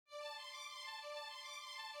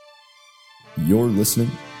You're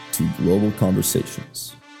listening to Global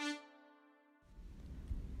Conversations.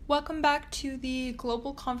 Welcome back to the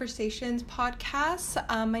Global Conversations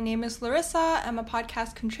podcast. My name is Larissa. I'm a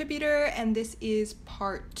podcast contributor, and this is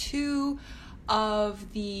part 2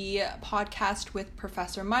 of the podcast with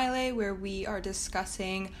Professor Miley, where we are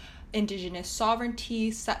discussing Indigenous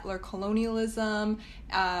sovereignty, settler colonialism,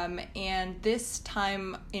 and this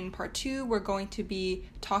time in part 2, we're going to be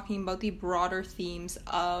talking about the broader themes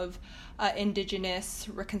of Indigenous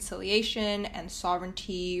reconciliation and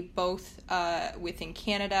sovereignty, both within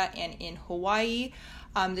Canada and in Hawaii.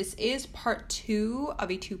 This is part 2 of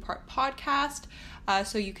a 2-part podcast,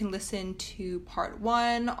 so you can listen to part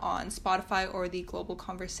 1 on Spotify or the Global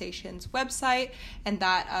Conversations website,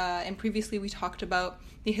 and previously we talked about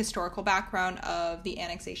the historical background of the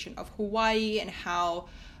annexation of Hawaii and how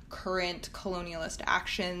current colonialist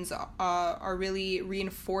actions are really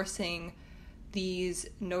reinforcing these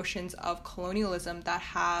notions of colonialism that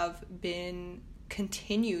have been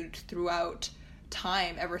continued throughout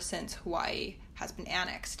time ever since Hawaii has been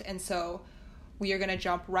annexed. And so we are going to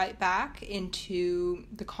jump right back into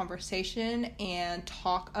the conversation and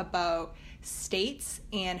talk about states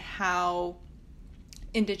and how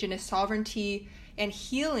Indigenous sovereignty and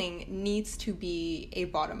healing needs to be a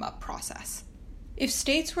bottom-up process. If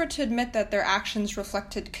states were to admit that their actions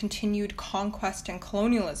reflected continued conquest and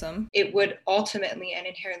colonialism, it would ultimately and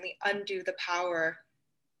inherently undo the power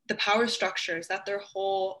structures that their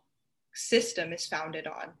whole system is founded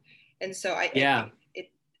on. And so I think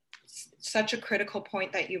it's such a critical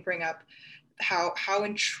point that you bring up, how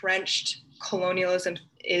entrenched colonialism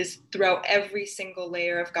is throughout every single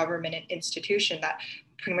layer of government and institution that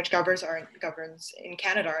pretty much governs in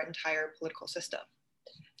Canada our entire political system.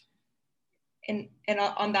 And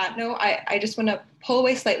on that note, I just want to pull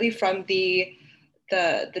away slightly from the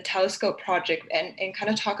Telescope project and kind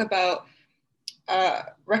of talk about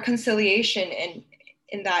reconciliation, and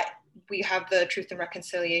in that we have the Truth and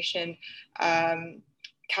Reconciliation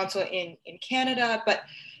Council in Canada, but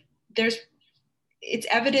it's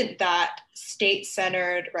evident that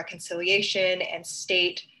state-centered reconciliation and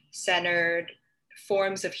state-centered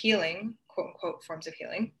forms of healing, quote unquote forms of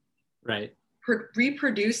healing, right,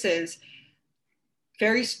 reproduces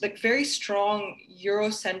very strong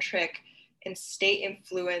Eurocentric and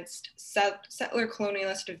state-influenced settler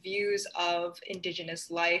colonialist views of Indigenous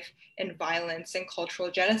life and violence and cultural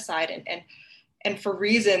genocide, and for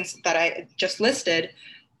reasons that I just listed,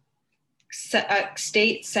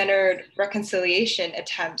 state-centered reconciliation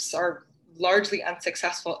attempts are largely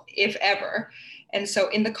unsuccessful, if ever. And so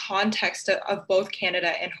in the context of both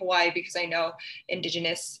Canada and Hawaii, because I know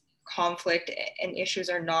Indigenous conflict and issues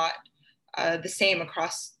are not the same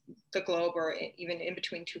across the globe or even in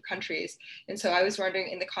between two countries. And so I was wondering,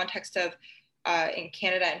 in the context of in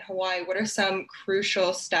Canada and Hawaii, what are some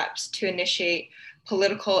crucial steps to initiate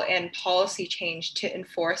political and policy change to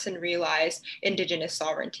enforce and realize Indigenous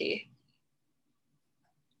sovereignty?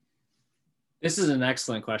 This is an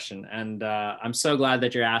excellent question, and I'm so glad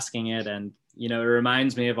that you're asking it. And it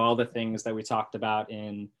reminds me of all the things that we talked about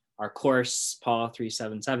in our course, PAW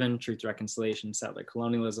 377, Truth, Reconciliation, Settler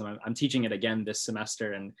Colonialism. I'm teaching it again this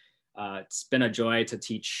semester, and it's been a joy to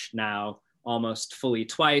teach now almost fully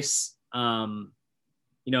twice.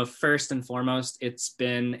 First and foremost, it's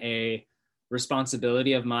been a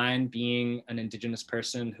responsibility of mine, being an Indigenous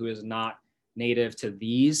person who is not native to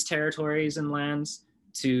these territories and lands,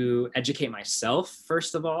 to educate myself,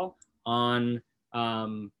 first of all, on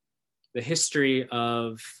the history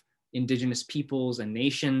of Indigenous peoples and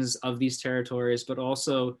nations of these territories, but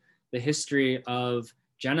also the history of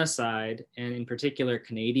genocide, and in particular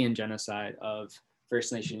Canadian genocide of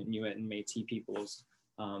First Nation, Inuit, and Métis peoples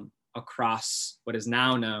across what is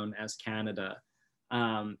now known as Canada.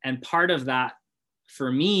 And part of that,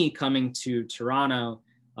 for me, coming to Toronto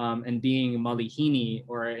and being Malihini,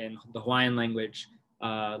 or in the Hawaiian language,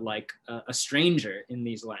 like a stranger in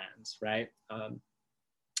these lands, right,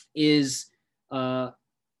 is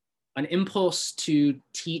an impulse to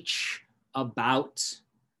teach about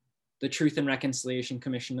the Truth and Reconciliation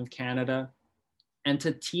Commission of Canada, and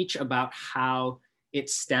to teach about how it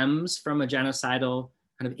stems from a genocidal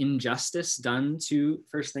kind of injustice done to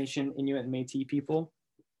First Nation, Inuit, and Métis people,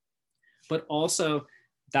 but also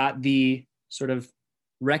that the sort of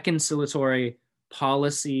reconciliatory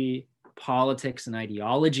policy, politics, and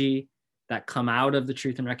ideology that come out of the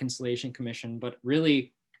Truth and Reconciliation Commission, but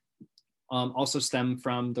really also stem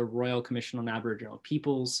from the Royal Commission on Aboriginal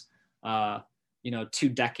Peoples, 2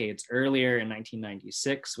 decades earlier in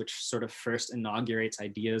 1996, which sort of first inaugurates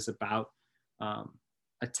ideas about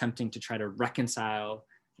attempting to try to reconcile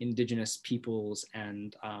Indigenous peoples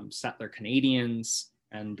and settler Canadians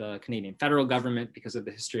and the Canadian federal government because of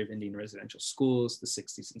the history of Indian residential schools, the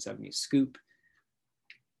 60s and 70s scoop.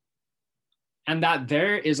 And that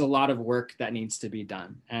there is a lot of work that needs to be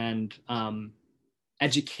done. And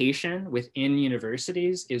education within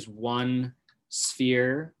universities is one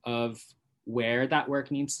sphere of where that work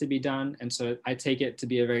needs to be done. And so I take it to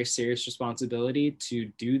be a very serious responsibility to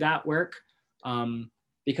do that work,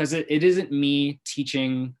 because it isn't me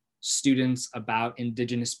teaching students about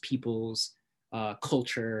Indigenous peoples'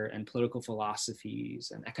 culture and political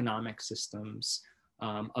philosophies and economic systems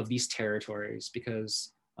of these territories,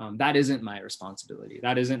 because that isn't my responsibility.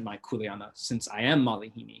 That isn't my kuleana, since I am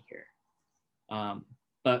Malihini here.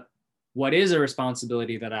 But what is a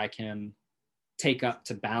responsibility that I can take up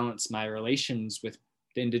to balance my relations with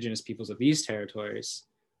the Indigenous peoples of these territories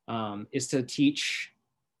is to teach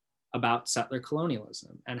about settler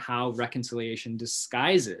colonialism and how reconciliation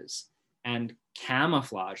disguises and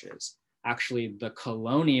camouflages actually the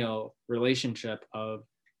colonial relationship of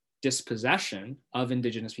dispossession of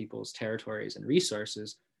Indigenous peoples' territories and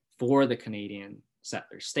resources for the Canadian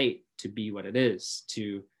settler state to be what it is,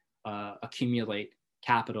 to accumulate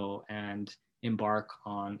capital and embark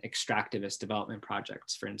on extractivist development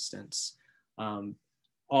projects, for instance,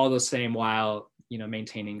 all the same while, you know,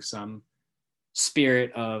 maintaining some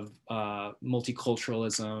spirit of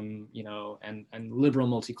multiculturalism, you know, and liberal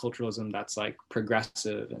multiculturalism that's like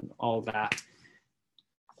progressive and all that.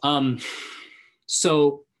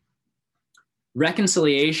 So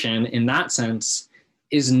reconciliation in that sense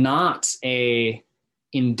is not a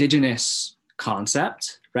Indigenous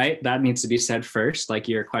concept, right? That needs to be said first, like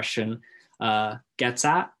your question gets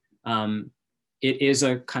at. It is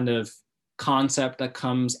a kind of concept that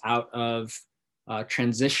comes out of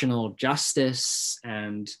transitional justice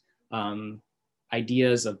and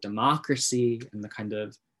ideas of democracy and the kind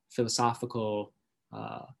of philosophical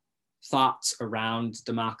thoughts around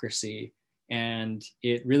democracy. And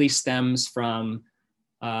it really stems from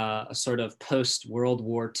a sort of post-World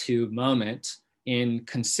War II moment in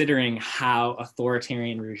considering how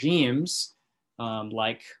authoritarian regimes,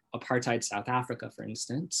 like apartheid South Africa, for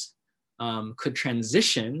instance, could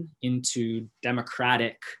transition into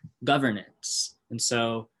democratic governance. And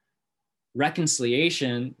so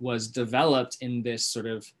reconciliation was developed in this sort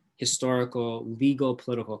of historical, legal,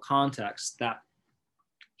 political context that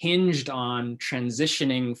hinged on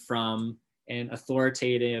transitioning from an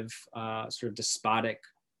authoritative, sort of despotic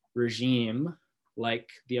regime like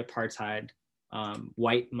the apartheid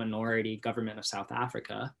white minority government of South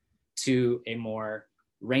Africa to a more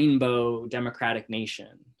rainbow democratic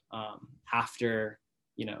nation after,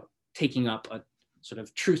 you know, taking up a sort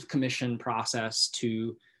of truth commission process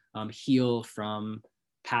to heal from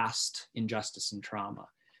past injustice and trauma.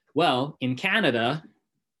 Well, in Canada,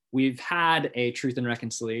 we've had a Truth and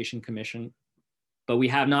Reconciliation Commission, but we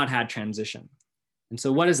have not had transition. And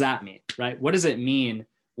so what does that mean, right? What does it mean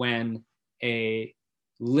when a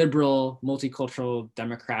liberal, multicultural,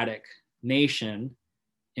 democratic nation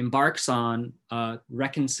embarks on a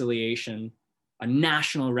reconciliation, a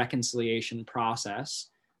national reconciliation process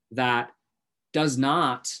that does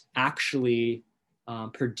not actually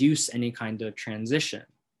produce any kind of transition?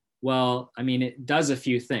 Well, I mean, it does a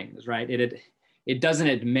few things, right? It doesn't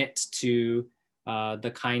admit to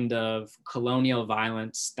the kind of colonial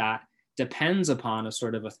violence that depends upon a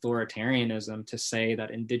sort of authoritarianism to say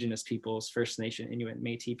that Indigenous peoples, First Nation, Inuit,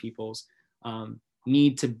 Métis peoples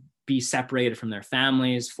need to be separated from their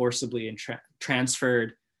families, forcibly and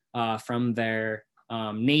transferred from their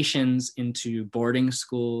nations into boarding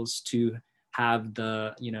schools, to have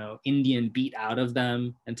the, you know, Indian beat out of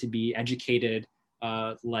them, and to be educated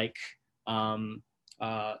like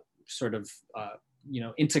sort of you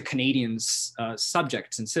know, into Canadians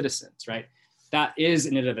subjects and citizens, right? That is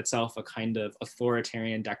in and of itself a kind of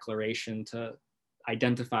authoritarian declaration to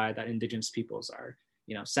identify that Indigenous peoples are,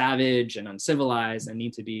 you know, savage and uncivilized and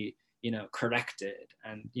need to be, you know, corrected.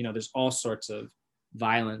 And, you know, there's all sorts of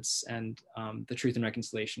violence. And the Truth and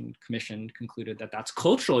Reconciliation Commission concluded that that's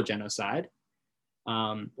cultural genocide.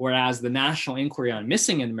 Whereas the National Inquiry on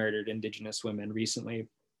Missing and Murdered Indigenous Women recently,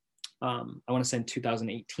 I want to say in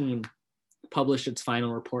 2018, published its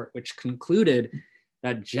final report, which concluded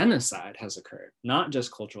that genocide has occurred, not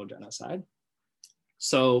just cultural genocide.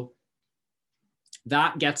 So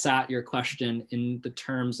that gets at your question in the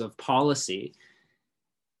terms of policy.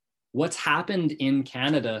 What's happened in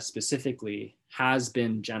Canada specifically has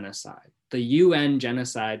been genocide. The UN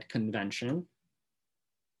Genocide Convention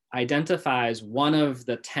identifies one of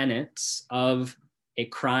the tenets of a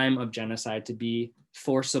crime of genocide to be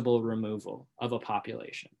forcible removal of a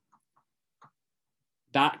population.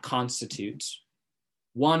 that constitutes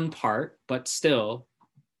one part, but still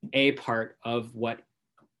a part of what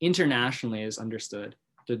internationally is understood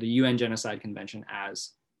through the UN Genocide Convention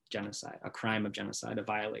as genocide, a crime of genocide, a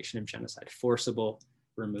violation of genocide, forcible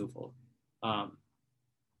removal.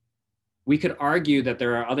 We could argue that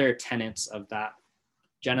there are other tenets of that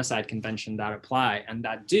genocide convention that apply and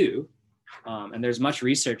that do, and there's much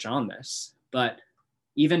research on this, but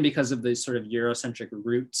even because of the sort of Eurocentric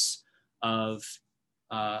roots of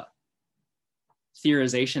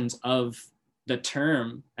theorizations of the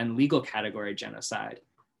term and legal category genocide,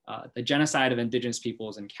 the genocide of Indigenous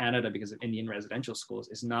peoples in Canada because of Indian residential schools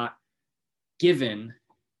is not given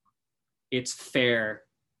its fair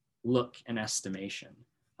look and estimation,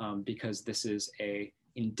 because this is a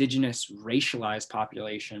Indigenous racialized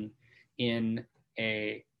population in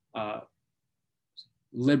a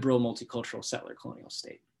liberal multicultural settler colonial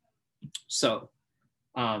state. So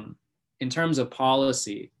in terms of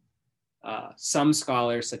policy, some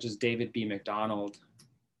scholars such as David B. McDonald,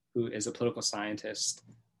 who is a political scientist,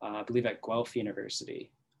 I believe at Guelph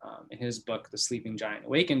University, in his book, The Sleeping Giant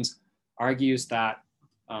Awakens, argues that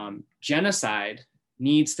genocide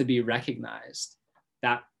needs to be recognized,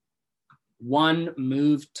 that one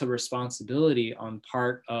move to responsibility on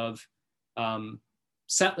part of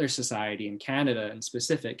settler society in Canada in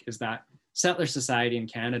specific is that settler society in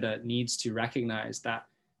Canada needs to recognize that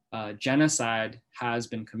genocide has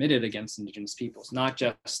been committed against Indigenous peoples, not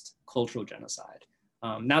just cultural genocide.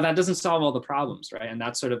 Now that doesn't solve all the problems, right? And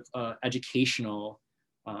that's sort of educational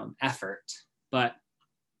effort. But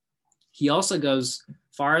he also goes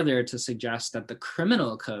farther to suggest that the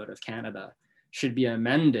criminal code of Canada should be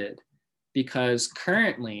amended because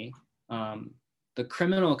currently the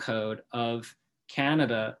criminal code of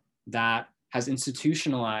Canada that has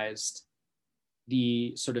institutionalized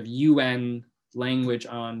the sort of UN language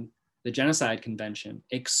on the Genocide Convention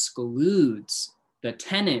excludes the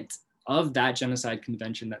tenet of that Genocide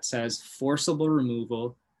Convention that says forcible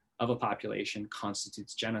removal of a population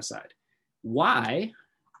constitutes genocide. Why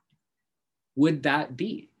would that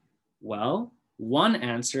be? Well, one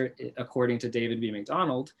answer, according to David B.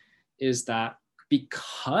 McDonald, is that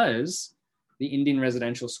because the Indian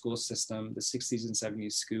residential school system, the 60s and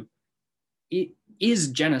 70s scoop, it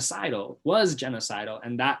is genocidal, was genocidal,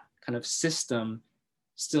 and that kind of system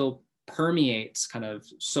still permeates kind of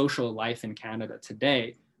social life in Canada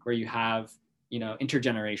today, where you have, you know,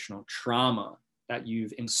 intergenerational trauma that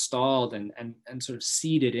you've installed and sort of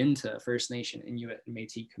seeded into First Nation, Inuit, and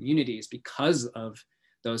Métis communities because of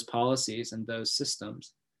those policies and those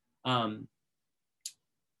systems.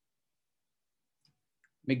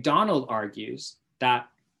 McDonald argues that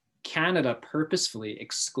Canada purposefully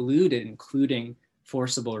excluded including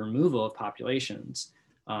forcible removal of populations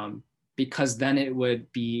because then it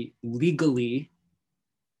would be legally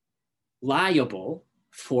liable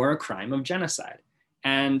for a crime of genocide.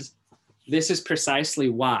 And this is precisely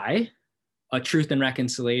why a Truth and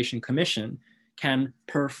Reconciliation Commission can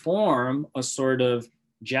perform a sort of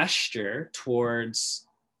gesture towards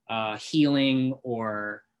healing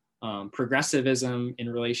or progressivism in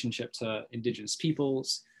relationship to Indigenous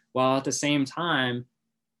peoples, while at the same time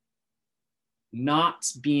not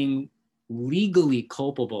being legally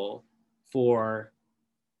culpable for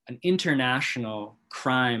an international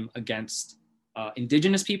crime against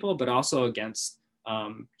Indigenous people, but also against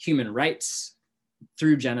human rights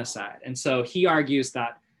through genocide. And so he argues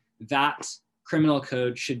that that criminal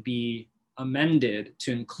code should be amended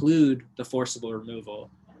to include the forcible removal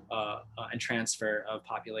and transfer of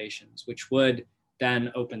populations, which would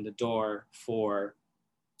then open the door for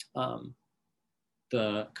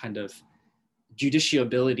the kind of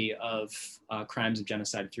judiciability of crimes of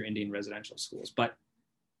genocide through Indian residential schools. But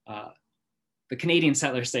the Canadian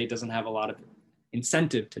settler state doesn't have a lot of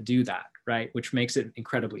incentive to do that, right? Which makes it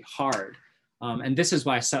incredibly hard. And this is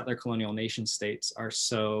why settler colonial nation states are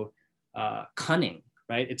so cunning,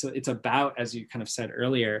 right? It's about, as you kind of said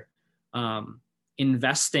earlier,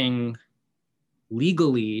 investing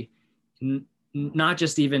legally, not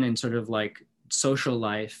just even in sort of like social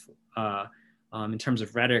life in terms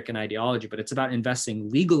of rhetoric and ideology, but it's about investing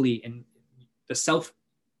legally in the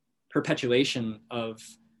self-perpetuation of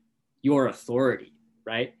your authority,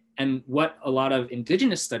 right? And what a lot of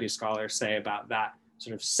Indigenous studies scholars say about that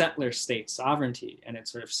sort of settler state sovereignty and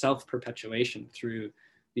its sort of self-perpetuation through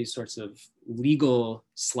these sorts of legal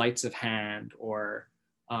sleights of hand or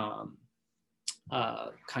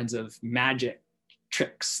kinds of magic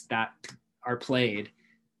tricks that are played,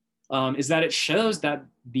 is that it shows that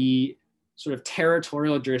the sort of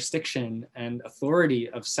territorial jurisdiction and authority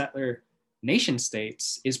of settler nation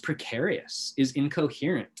states is precarious, is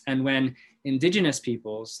incoherent. And when indigenous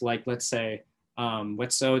peoples, like let's say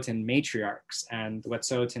Wet'suwet'en matriarchs and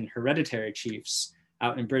Wet'suwet'en hereditary chiefs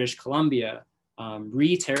out in British Columbia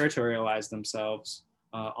re-territorialize themselves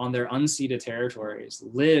on their unceded territories,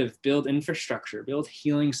 live, build infrastructure, build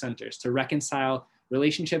healing centers to reconcile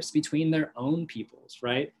relationships between their own peoples,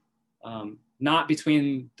 right? Not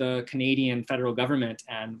between the Canadian federal government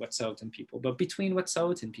and Wet'suwet'en people, but between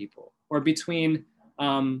Wet'suwet'en people, or between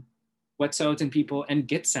Wet'suwet'en people and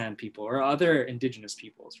Gitxsan people or other indigenous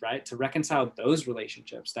peoples, right? To reconcile those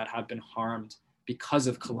relationships that have been harmed because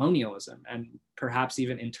of colonialism and perhaps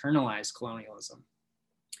even internalized colonialism.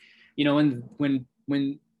 You know,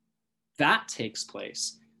 when that takes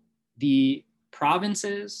place, the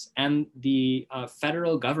provinces and the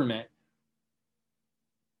federal government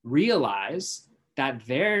realize that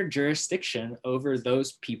their jurisdiction over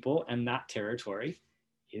those people and that territory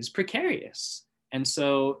is precarious. And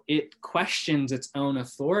so it questions its own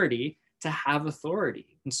authority to have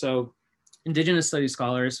authority. And so Indigenous studies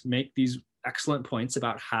scholars make these excellent points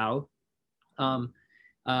about how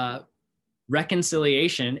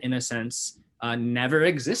reconciliation, in a sense, never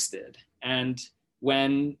existed. And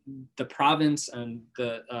when the province and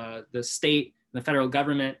the state, the federal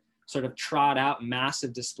government sort of trot out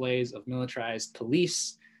massive displays of militarized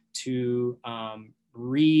police to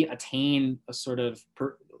re-attain a sort of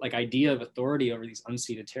idea of authority over these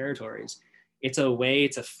unceded territories, it's a way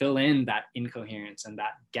to fill in that incoherence and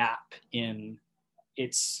that gap in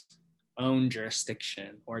its own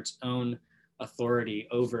jurisdiction or its own authority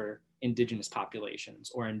over indigenous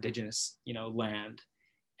populations or indigenous, land.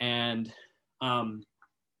 And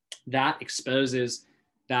that exposes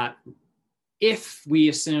that if we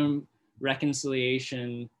assume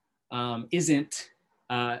reconciliation isn't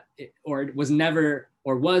or was never,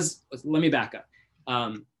 or was, let me back up.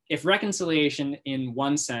 If reconciliation in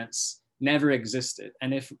one sense never existed,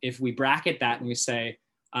 and if we bracket that and we say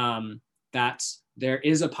that there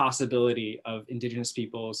is a possibility of Indigenous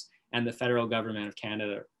peoples and the federal government of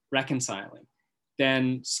Canada reconciling,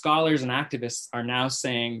 then scholars and activists are now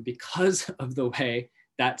saying, because of the way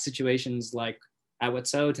that situations like at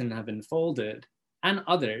Wet'suwet'en have unfolded, and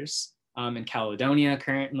others in Caledonia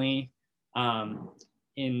currently,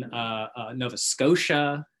 in Nova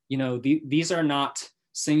Scotia, these are not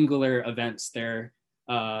singular events. They're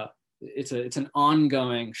it's an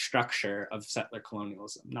ongoing structure of settler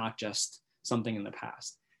colonialism, not just something in the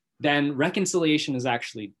past. Then reconciliation is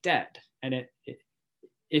actually dead, and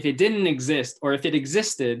if it didn't exist, or if it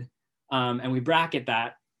existed, and we bracket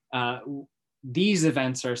that, these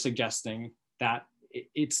events are suggesting that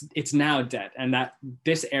it's now dead, and that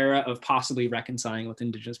this era of possibly reconciling with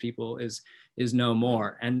Indigenous people is no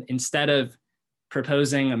more. And instead of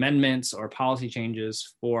proposing amendments or policy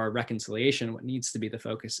changes for reconciliation, what needs to be the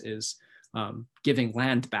focus is giving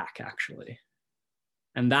land back, actually.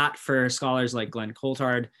 And that, for scholars like Glenn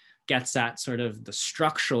Coulthard, gets at sort of the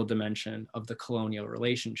structural dimension of the colonial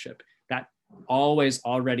relationship that always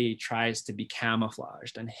already tries to be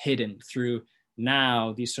camouflaged and hidden through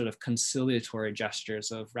now these sort of conciliatory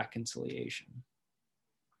gestures of reconciliation.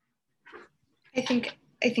 I think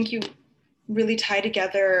you really tie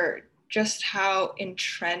together just how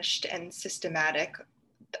entrenched and systematic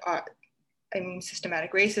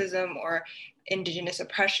systematic racism or Indigenous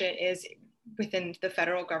oppression is within the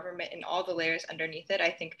federal government and all the layers underneath it. I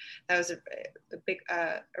think that was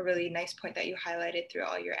a really nice point that you highlighted through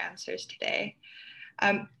all your answers today.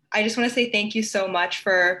 I just want to say thank you so much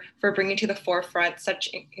for bringing to the forefront such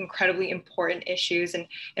incredibly important issues and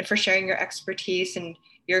for sharing your expertise and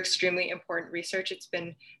your extremely important research. It's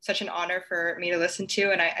been such an honor for me to listen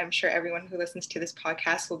to, and I'm sure everyone who listens to this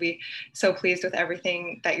podcast will be so pleased with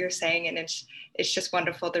everything that you're saying, and it's just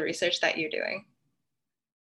wonderful, the research that you're doing.